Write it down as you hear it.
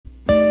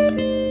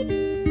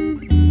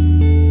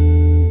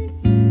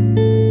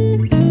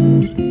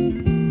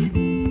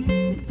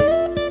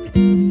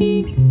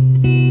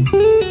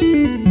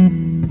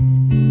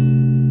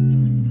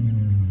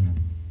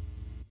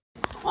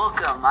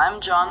I'm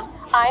John.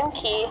 I'm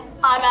Key.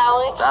 I'm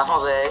Alex. I'm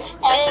Jose.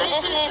 And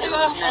this is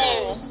Oof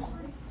News.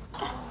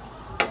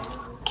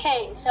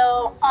 Okay,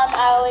 so I'm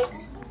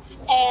Alex,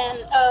 and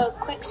a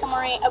quick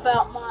summary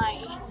about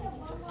my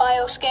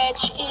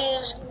biosketch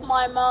is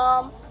my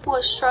mom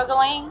was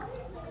struggling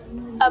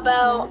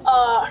about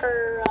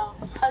her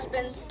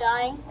husband's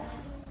dying,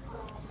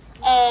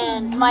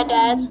 and my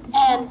dad's,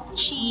 and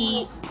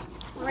she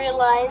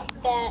realized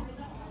that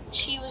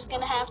she was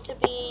going to have to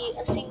be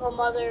a single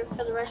mother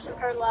for the rest of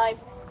her life,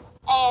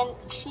 and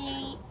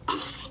she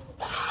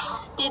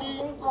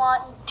didn't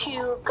want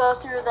to go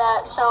through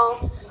that,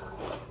 so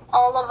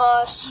all of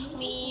us,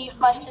 me,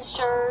 my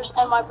sisters,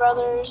 and my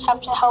brothers,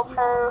 have to help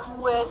her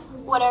with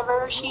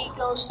whatever she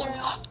goes through.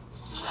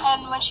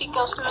 And when she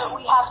goes through it,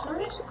 we have to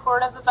be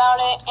supportive about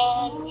it,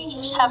 and we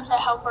just have to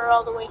help her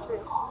all the way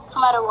through,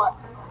 no matter what.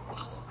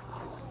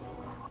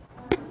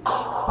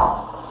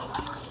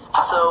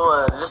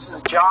 So this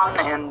is John,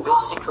 and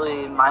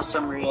basically my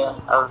summary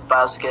of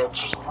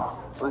biosketch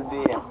would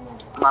be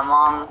my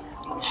mom.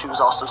 She was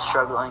also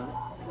struggling.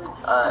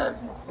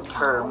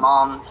 Her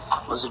mom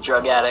was a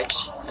drug addict,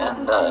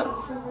 and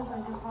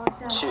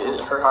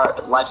her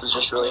life was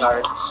just really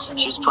hard.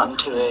 She was put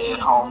into a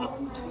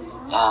home,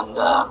 and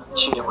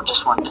she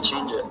just wanted to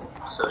change it.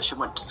 So she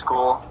went to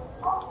school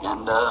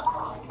and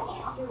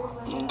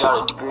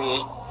got a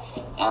degree,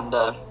 and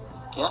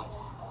yeah.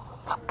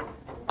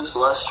 So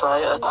let's try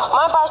it.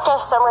 My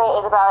podcast summary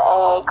is about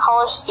a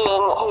college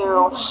student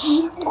who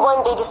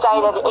one day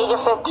decided at the age of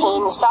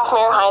 15,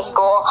 sophomore in high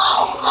school,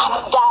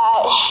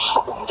 that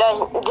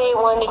they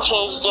wanted to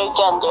change their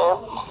gender.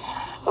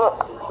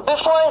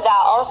 Before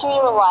that, all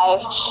through their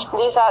life,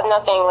 they thought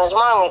nothing was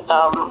wrong with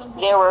them.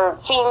 They were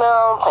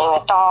female,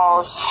 playing with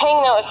dolls,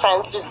 hanging out with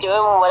friends, just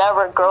doing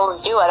whatever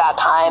girls do at that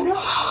time.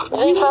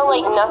 They felt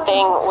like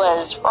nothing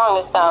was wrong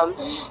with them.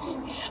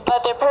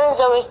 But their parents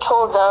always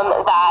told them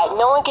that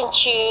no one can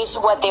choose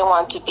what they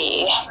want to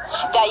be,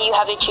 that you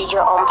have to choose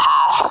your own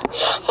path.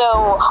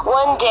 So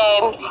one day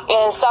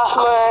in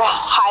sophomore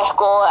high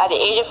school at the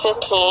age of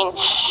 15,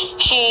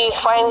 she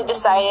finally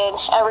decided,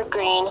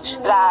 evergreen,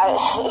 that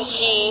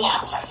she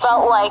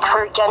felt like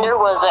her gender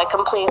was a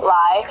complete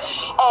lie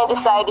and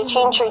decided to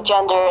change her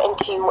gender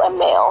into a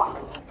male.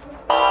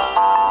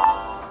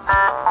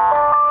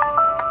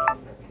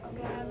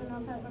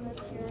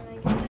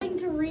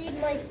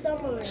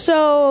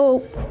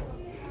 So,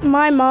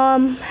 my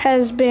mom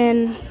has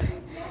been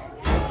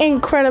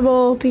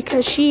incredible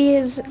because she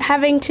is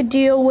having to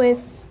deal with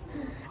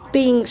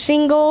being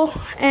single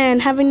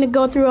and having to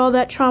go through all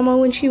that trauma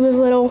when she was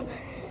little.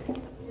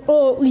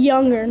 Well,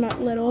 younger,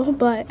 not little,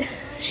 but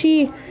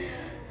she's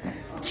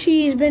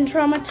been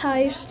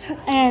traumatized,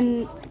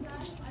 and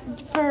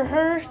for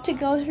her to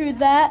go through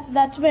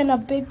that's been a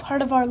big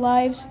part of our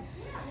lives,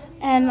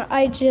 and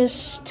I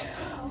just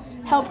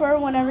help her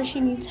whenever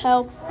she needs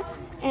help.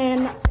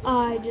 And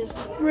I just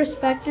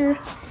respect her.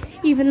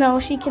 Even though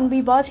she can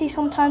be bossy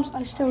sometimes,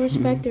 I still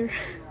respect her.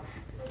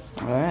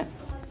 Alright.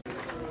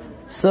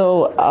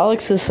 So,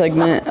 Alex's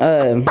segment,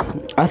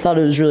 I thought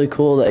it was really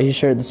cool that he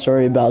shared the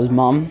story about his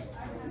mom.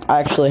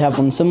 I actually have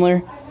one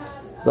similar,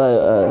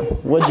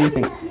 but what do you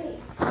think?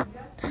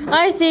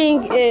 I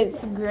think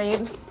it's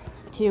great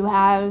to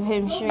have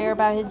him share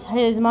about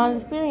his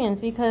mom's experience,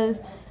 because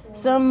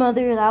some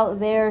mothers out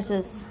there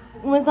just,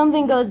 when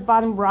something goes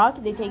bottom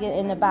rock, they take it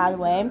in a bad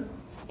way.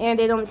 And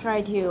they don't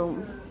try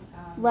to,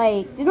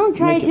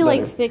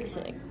 fix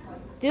it.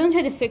 They don't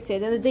try to fix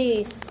it.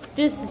 They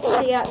just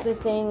stay at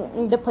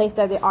the place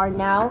that they are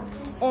now.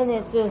 And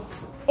it's just,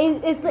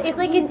 it's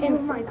like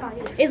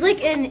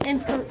an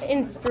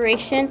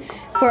inspiration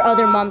for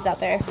other moms out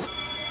there.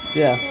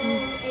 Yeah.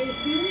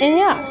 And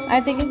yeah,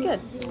 I think it's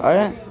good.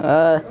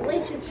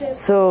 Alright.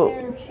 So,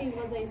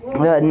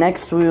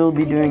 next we will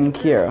be doing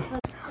Kira.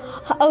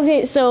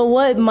 Okay, so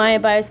what my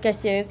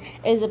biosketch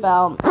is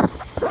about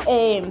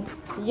a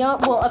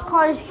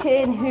college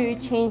kid who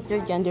changed their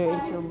gender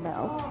into a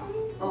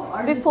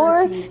male.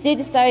 Before they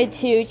decided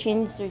to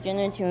change their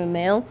gender into a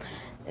male,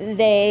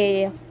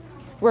 they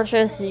were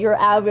just your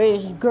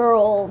average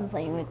girl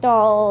playing with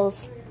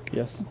dolls,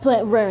 yes,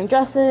 wearing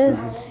dresses,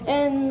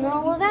 and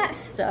all of that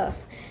stuff.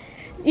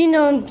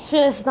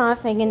 Just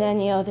not thinking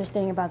any other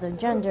thing about their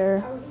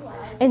gender.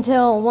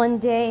 Until one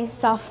day,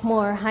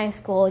 sophomore high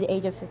school, at the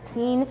age of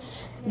 15,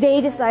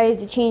 they decided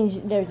to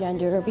change their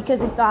gender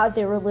because they thought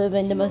they were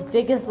living the most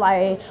biggest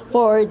lie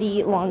for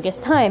the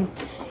longest time.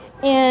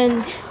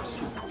 And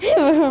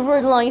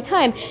for the longest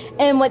time.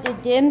 And what they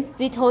did,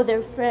 they told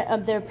their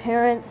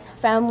parents,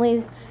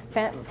 families,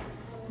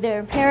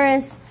 their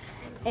parents,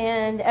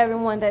 and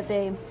everyone that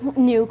they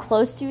knew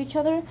close to each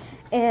other,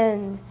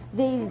 and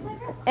they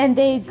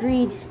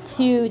agreed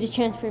to the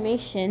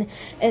transformation,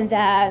 and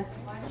that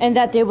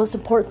they will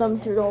support them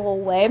through the whole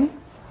way.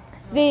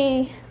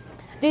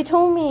 They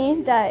told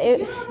me that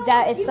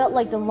it felt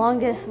like the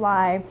longest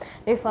lie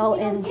they felt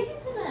in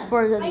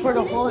for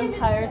the whole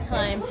entire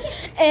time,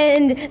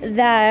 and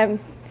that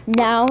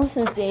now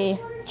since they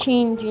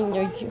changing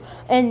their,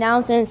 and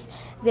now since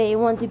they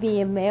want to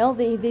be a male.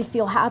 They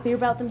feel happier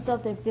about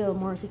themselves. They feel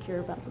more secure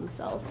about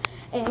themselves.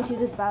 And to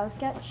this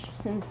biosketch,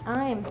 since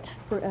I'm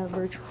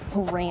forever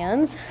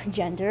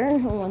transgender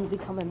and want to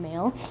become a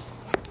male,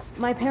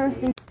 my parents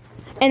think,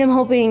 and I'm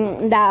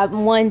hoping that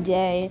one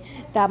day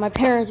that my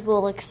parents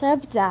will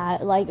accept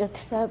that, like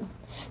accept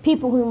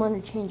people who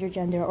want to change their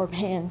gender or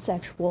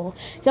pansexual,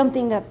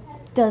 something that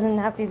doesn't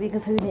have to be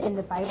included in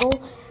the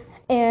Bible,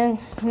 and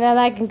that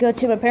I can go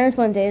to my parents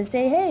one day and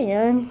say, hey,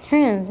 I'm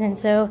trans, and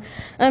so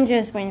I'm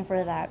just waiting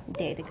for that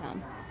day to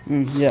come.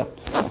 Yeah.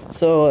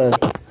 So,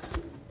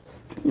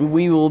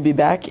 we will be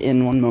back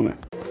in one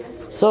moment.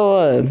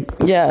 So,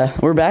 yeah,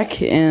 we're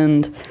back,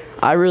 and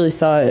I really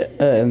thought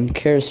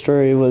Kara's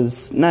story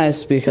was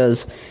nice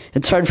because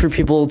it's hard for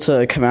people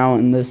to come out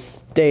in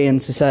this day in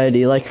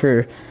society. Like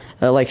her,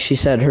 like she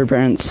said, her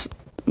parents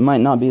might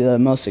not be the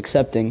most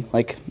accepting,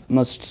 like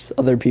most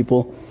other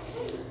people.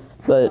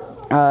 But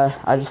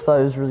I just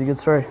thought it was a really good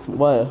story.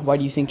 Why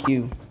do you think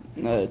you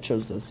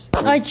chose this?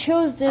 I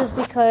chose this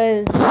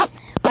because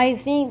I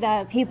think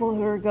that people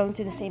who are going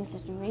through the same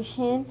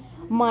situation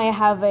might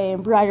have a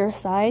brighter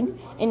side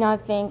and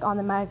not think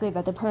automatically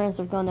that the parents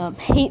are going to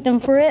hate them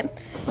for it,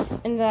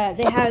 and that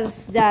they have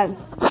that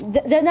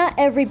not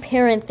every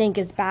parent think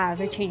it's bad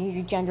for changing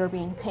your gender,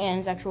 being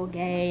pansexual,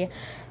 gay,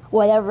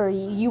 whatever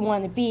you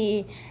want to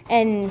be,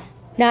 and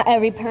not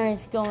every parent,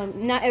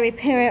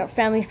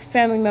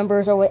 family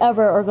members or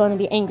whatever are going to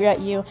be angry at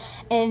you,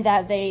 and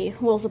that they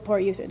will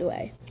support you through the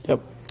way. Yep.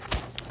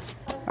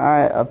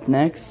 Alright, up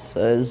next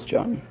is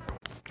John.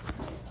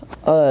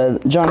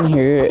 John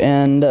here,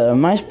 and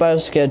my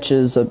biosketch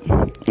is,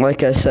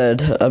 like I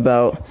said,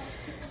 about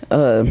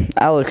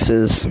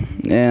Alex's,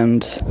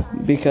 and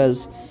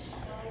because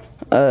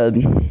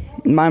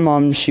my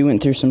mom, she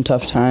went through some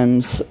tough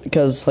times,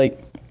 because,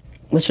 like,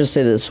 let's just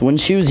say this, when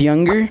she was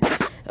younger,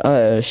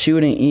 she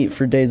wouldn't eat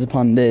for days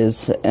upon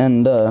days,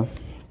 and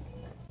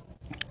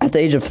at the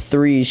age of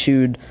 3, she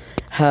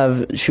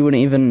wouldn't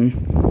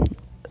even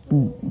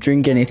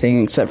drink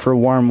anything except for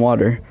warm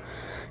water.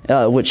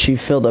 Which she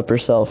filled up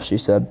herself, she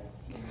said.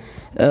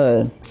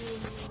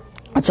 That's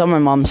how my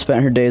mom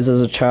spent her days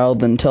as a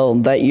child until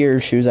that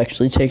year she was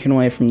actually taken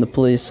away from the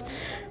police,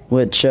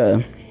 which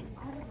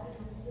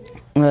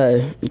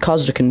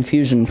caused a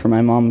confusion for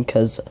my mom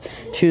because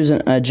she was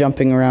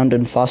jumping around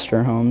in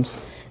foster homes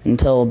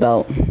until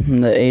about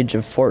the age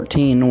of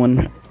 14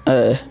 when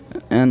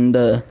and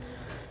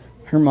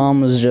her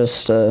mom was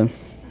just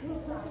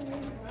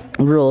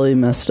really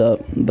messed up,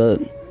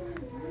 but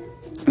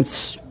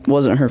it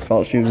wasn't her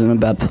fault. She was in a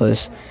bad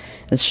place.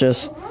 It's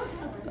just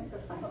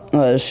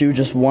she would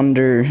just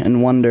wonder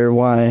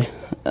why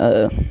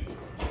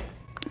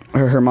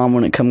her mom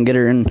wouldn't come get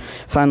her, and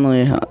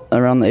finally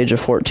around the age of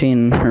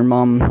 14 her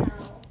mom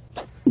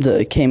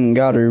came and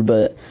got her,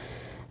 but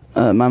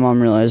my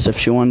mom realized if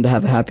she wanted to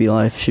have a happy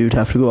life she would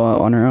have to go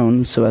out on her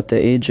own. So at the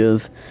age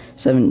of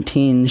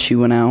 17 she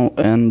went out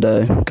and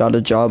got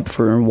a job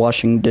for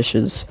washing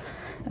dishes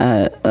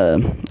at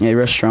a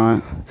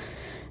restaurant.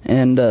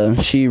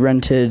 And she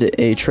rented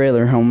a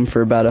trailer home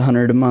for about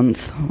 $100 a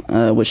month,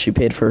 which she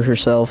paid for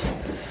herself.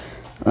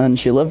 And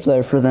she lived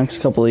there for the next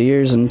couple of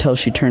years until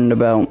she turned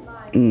about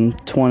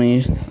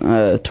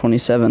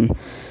 27.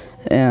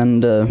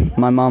 And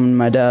my mom and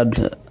my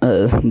dad,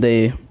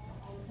 they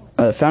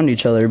found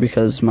each other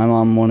because my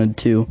mom wanted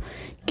to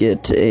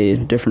get a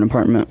different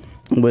apartment,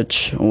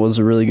 which was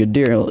a really good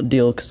deal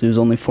because it was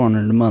only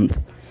 $400 a month.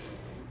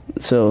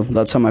 So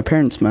that's how my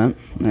parents met,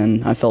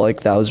 and I felt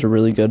like that was a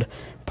really good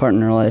part in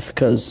her life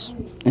because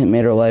it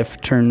made her life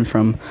turn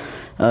from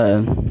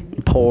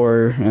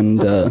poor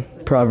and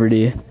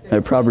poverty,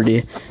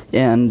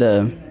 and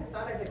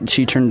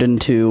she turned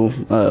into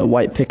a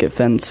white picket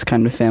fence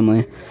kind of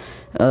family.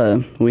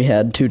 We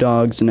had 2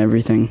 dogs and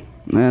everything,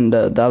 and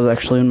that was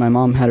actually when my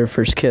mom had her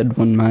first kid,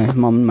 when my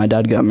mom and my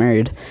dad got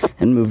married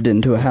and moved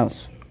into a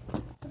house.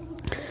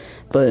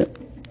 But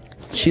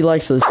she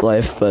liked this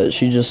life, but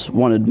she just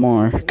wanted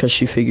more because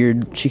she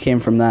figured she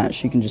came from that,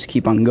 she can just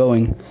keep on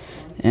going.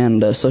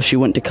 And so she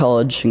went to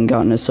college and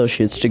got an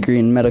associate's degree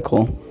in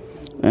medical.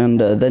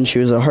 And then she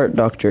was a heart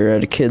doctor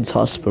at a kid's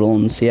hospital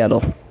in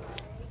Seattle.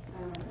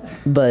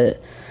 But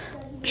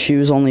she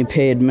was only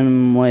paid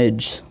minimum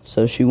wage,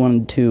 so she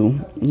wanted to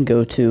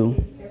go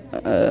to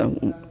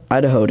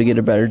Idaho to get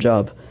a better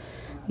job.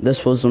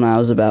 This was when I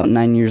was about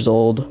 9 years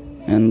old,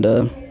 and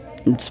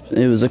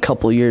it was a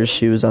couple years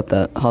she was at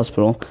that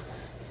hospital.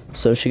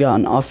 So she got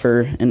an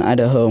offer in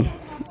Idaho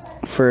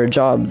for a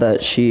job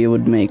that she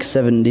would make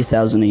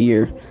 $70,000 a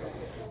year.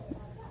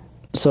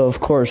 So of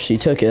course she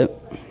took it,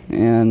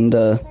 and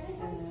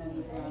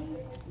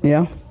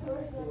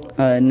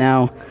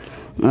now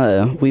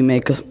we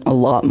make a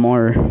lot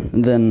more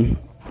than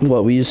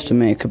what we used to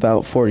make,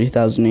 about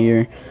 $40,000 a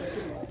year.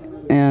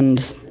 And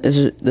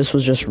this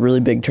was just a really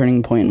big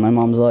turning point in my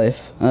mom's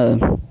life.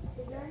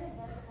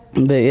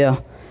 But yeah,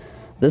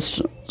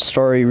 this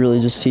story really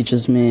just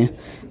teaches me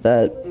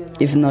that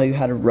even though you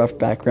had a rough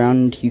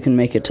background, you can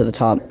make it to the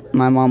top.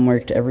 My mom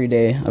worked every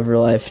day of her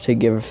life to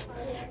give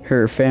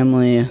her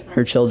family,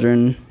 her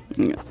children,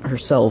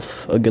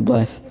 herself a good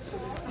life.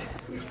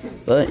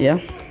 But yeah.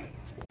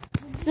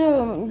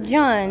 So,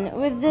 John,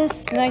 with this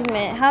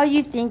segment, how do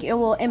you think it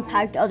will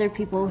impact other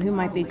people who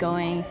might be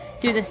going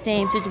through the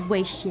same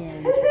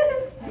situation?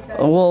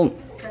 Well,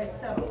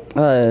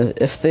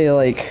 if they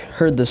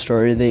heard the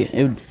story,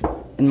 it would,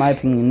 in my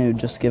opinion, it would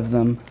just give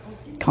them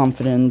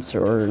confidence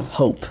or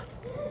hope.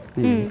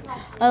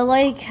 I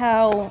like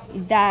how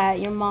that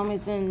your mom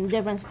is in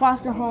different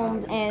foster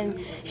homes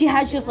and she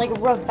has just a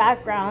rough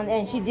background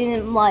and she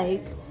didn't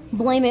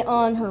blame it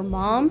on her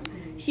mom.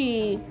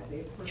 She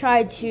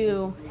tried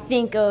to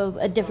think of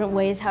a different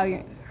ways how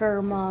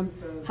her mom,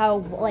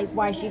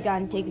 why she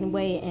got taken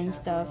away and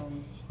stuff.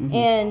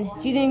 And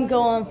she didn't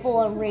go on full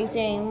on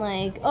racing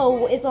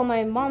oh, it's all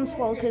my mom's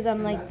fault because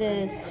I'm like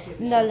this,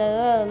 la la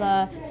la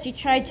la. She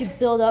tried to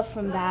build up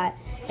from that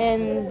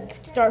and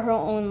start her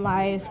own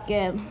life,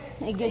 get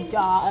a good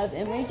job,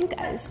 and raise you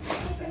guys.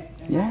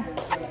 Yeah.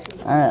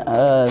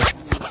 Alright,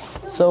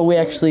 so we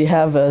actually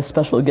have a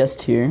special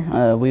guest here.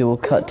 We will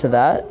cut to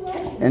that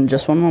in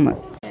just one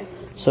moment.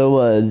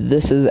 So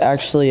this is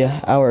actually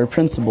our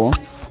principal.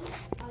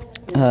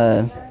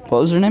 What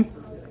was her name?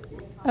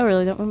 I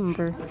really don't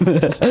remember.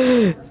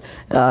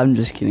 I'm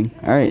just kidding.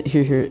 Alright,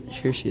 here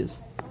she is.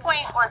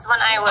 Point was when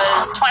I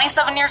was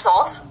 27 years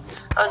old.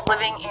 I was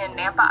living in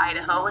Nampa,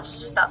 Idaho, which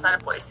is just outside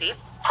of Boise.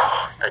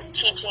 I was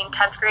teaching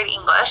 10th grade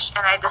English,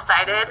 and I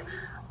decided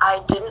I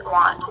didn't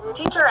want to be a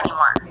teacher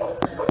anymore.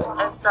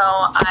 And so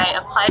I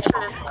applied for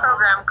this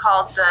program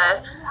called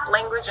the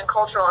Language and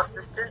Cultural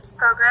Assistance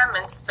Program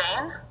in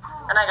Spain,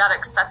 and I got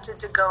accepted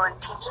to go and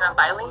teach in a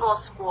bilingual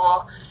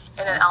school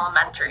in an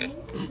elementary.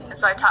 And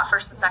so I taught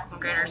first and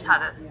second graders how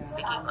to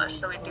speak English.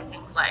 So we'd do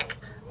things like,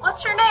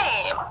 what's your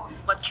name?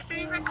 What's your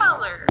favorite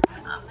color?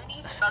 How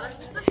many brothers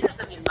and sisters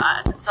have you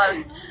got? And so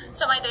I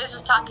spent my days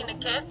just talking to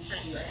kids,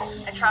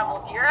 and I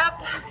traveled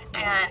Europe.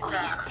 And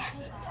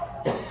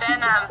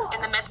then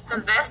in the midst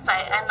of this,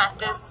 I met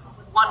this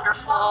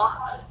wonderful,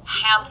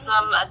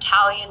 handsome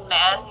Italian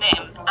man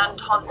named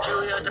Anton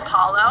Giulio De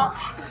Paulo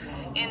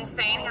in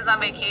Spain. He was on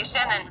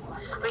vacation, and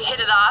we hit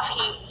it off.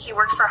 He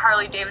worked for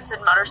Harley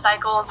Davidson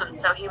motorcycles, and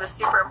so he was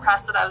super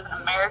impressed that I was an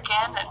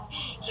American, and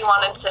he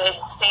wanted to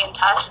stay in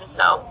touch. And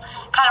so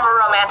kind of a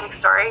romantic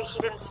story. He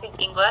didn't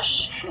speak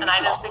English, and I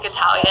didn't speak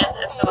Italian,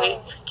 and so we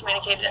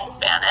communicated in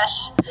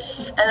Spanish.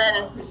 And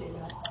then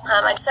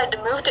I decided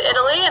to move to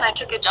Italy, and I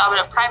took a job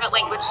at a private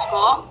language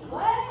school.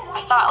 I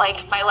thought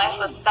my life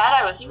was set.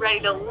 I was ready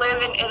to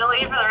live in Italy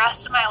for the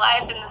rest of my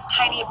life in this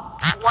tiny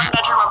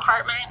one-bedroom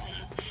apartment,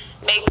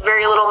 make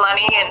very little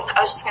money, and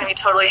I was just going to be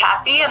totally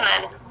happy. And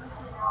then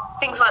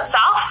things went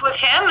south with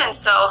him, and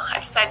so I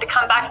decided to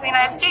come back to the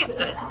United States.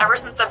 And ever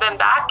since I've been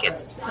back,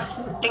 things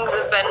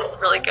have been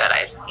really good.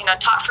 I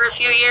taught for a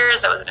few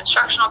years. I was an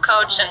instructional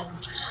coach, and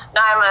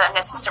now I'm an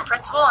assistant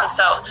principal. And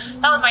so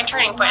that was my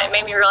turning point. It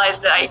made me realize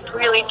that I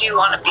really do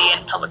want to be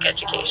in public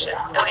education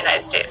in the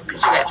United States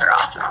because you guys are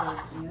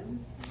awesome.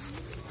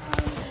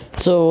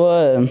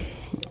 So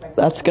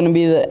that's going to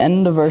be the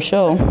end of our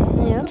show.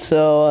 Yep.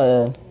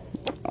 So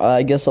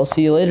I guess I'll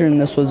see you later, and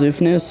this was Oof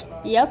News.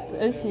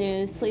 Yep, Oof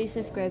News. Please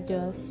subscribe to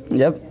us.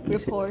 Yep.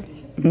 Report.